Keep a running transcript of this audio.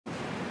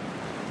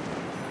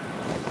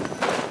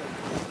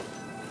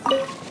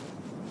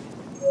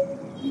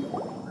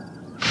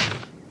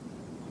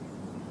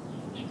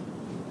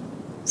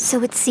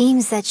So it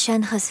seems that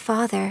Shenhe's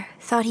father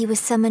thought he was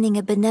summoning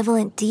a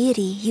benevolent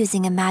deity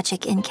using a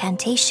magic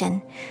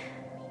incantation.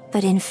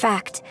 But in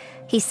fact,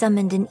 he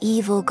summoned an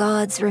evil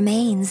god's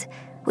remains,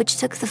 which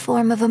took the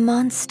form of a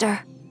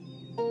monster.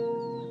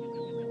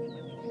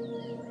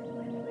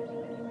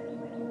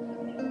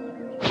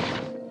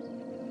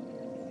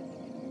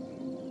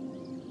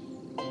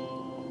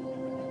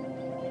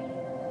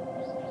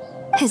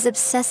 His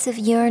obsessive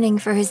yearning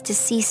for his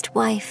deceased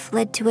wife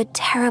led to a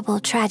terrible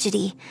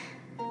tragedy.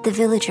 The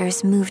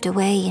villagers moved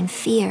away in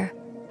fear,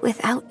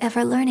 without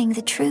ever learning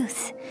the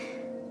truth.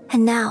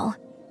 And now,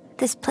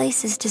 this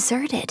place is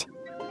deserted.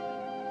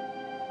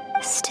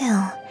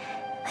 Still,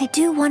 I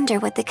do wonder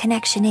what the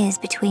connection is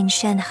between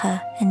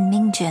Shenhe and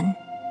Mingjun.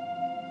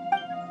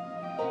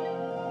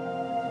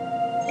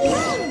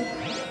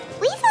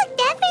 We've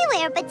looked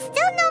everywhere, but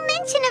still no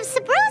mention of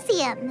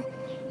Sabrosium.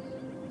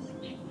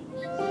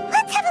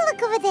 Let's have a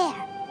look over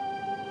there.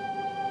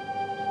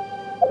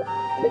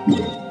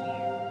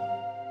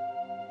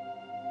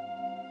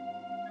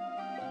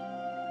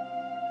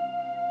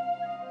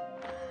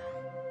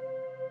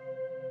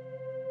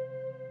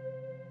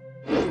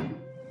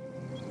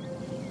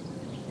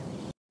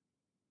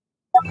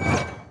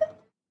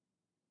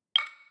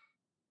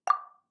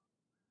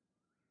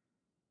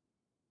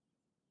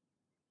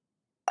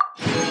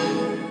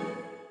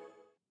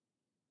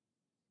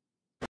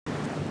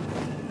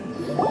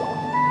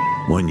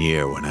 One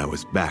year when I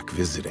was back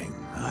visiting,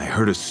 I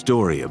heard a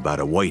story about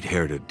a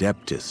white-haired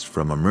adeptess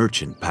from a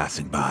merchant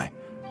passing by.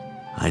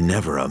 I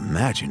never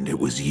imagined it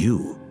was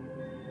you.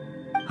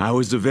 I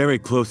was a very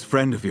close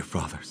friend of your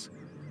father's.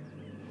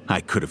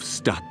 I could have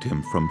stopped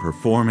him from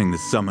performing the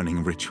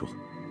summoning ritual.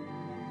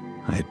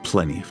 I had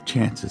plenty of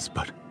chances,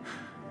 but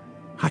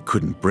I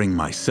couldn't bring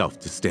myself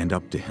to stand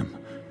up to him.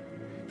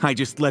 I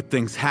just let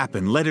things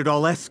happen, let it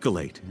all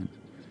escalate. And,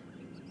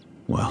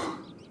 well,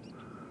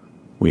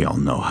 we all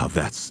know how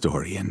that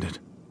story ended.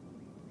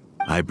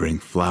 I bring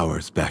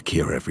flowers back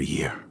here every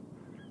year.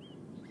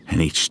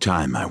 And each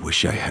time I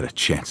wish I had a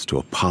chance to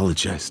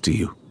apologize to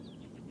you.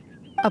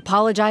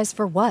 Apologize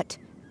for what?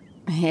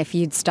 If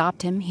you'd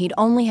stopped him, he'd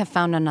only have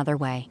found another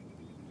way.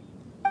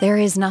 There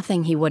is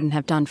nothing he wouldn't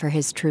have done for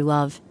his true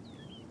love.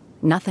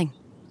 Nothing.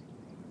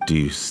 Do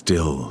you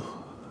still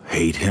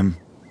hate him?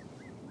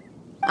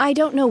 I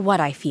don't know what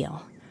I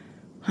feel.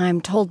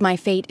 I'm told my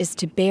fate is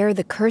to bear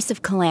the curse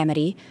of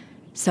calamity,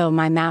 so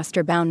my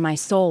master bound my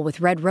soul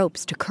with red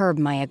ropes to curb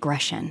my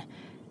aggression.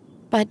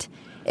 But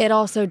it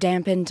also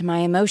dampened my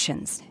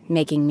emotions,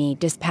 making me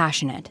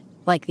dispassionate,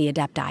 like the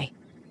Adepti.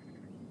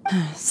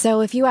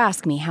 So if you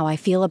ask me how I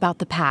feel about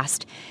the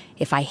past,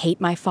 if I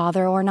hate my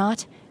father or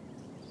not,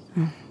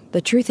 the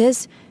truth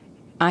is,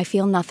 I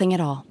feel nothing at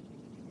all.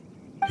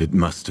 It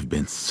must have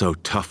been so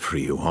tough for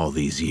you all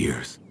these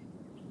years.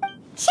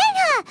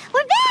 Shenhe,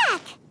 we're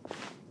back!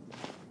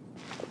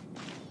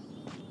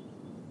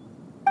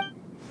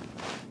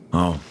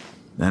 Oh,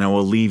 then I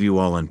will leave you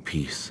all in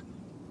peace.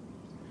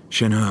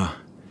 Shenhe,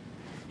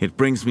 it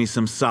brings me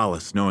some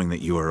solace knowing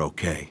that you are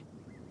okay.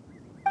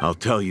 I'll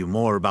tell you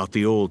more about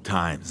the old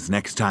times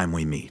next time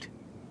we meet.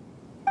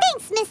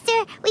 Thanks,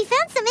 mister. We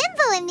found some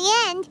info in the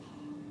end.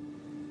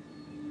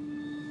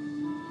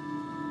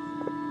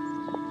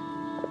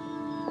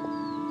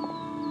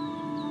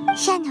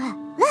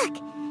 Shenhe, look!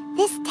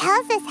 This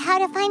tells us how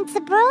to find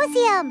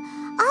Sabrosium.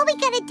 All we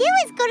gotta do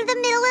is go to the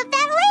middle of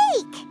that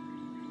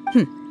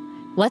lake.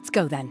 Let's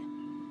go then.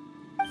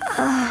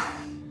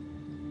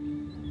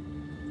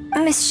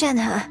 Miss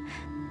Shenhe,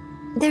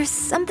 there's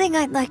something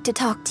I'd like to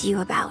talk to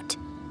you about.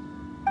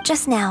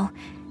 Just now,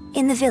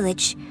 in the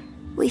village,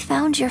 we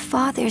found your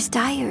father's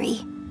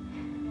diary.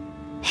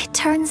 It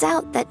turns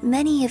out that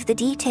many of the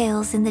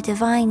details in the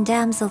Divine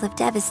Damsel of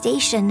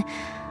Devastation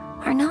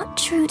are not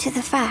true to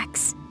the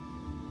facts.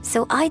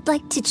 So I'd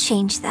like to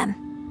change them.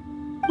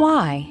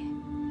 Why?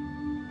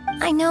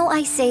 I know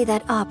I say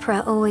that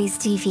opera always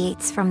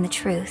deviates from the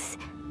truth,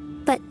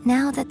 but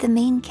now that the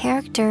main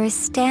character is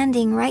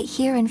standing right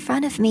here in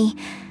front of me,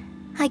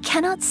 I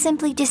cannot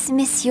simply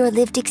dismiss your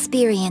lived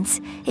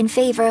experience in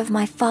favor of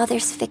my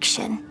father's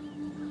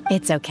fiction.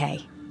 It's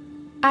okay.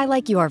 I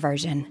like your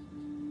version.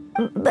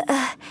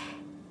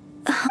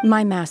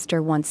 My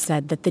master once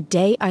said that the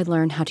day I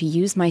learn how to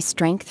use my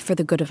strength for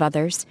the good of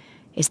others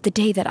is the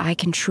day that I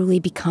can truly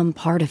become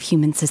part of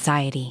human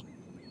society.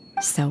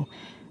 So,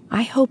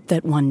 I hope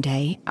that one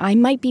day I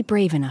might be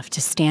brave enough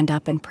to stand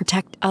up and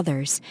protect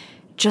others,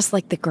 just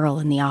like the girl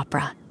in the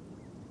opera.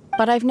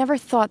 But I've never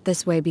thought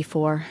this way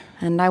before,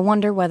 and I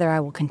wonder whether I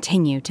will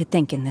continue to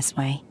think in this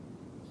way.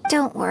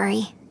 Don't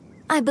worry.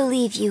 I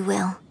believe you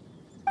will.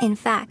 In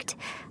fact,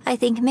 I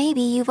think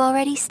maybe you've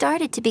already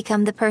started to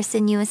become the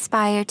person you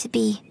aspire to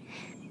be.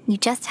 You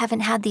just haven't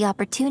had the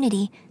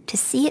opportunity to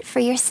see it for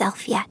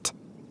yourself yet.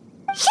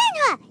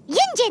 Shenhe!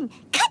 Yunjin!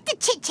 Cut the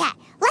chit-chat!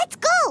 Let's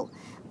go!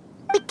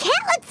 We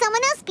can't let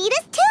someone else beat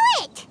us to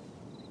it!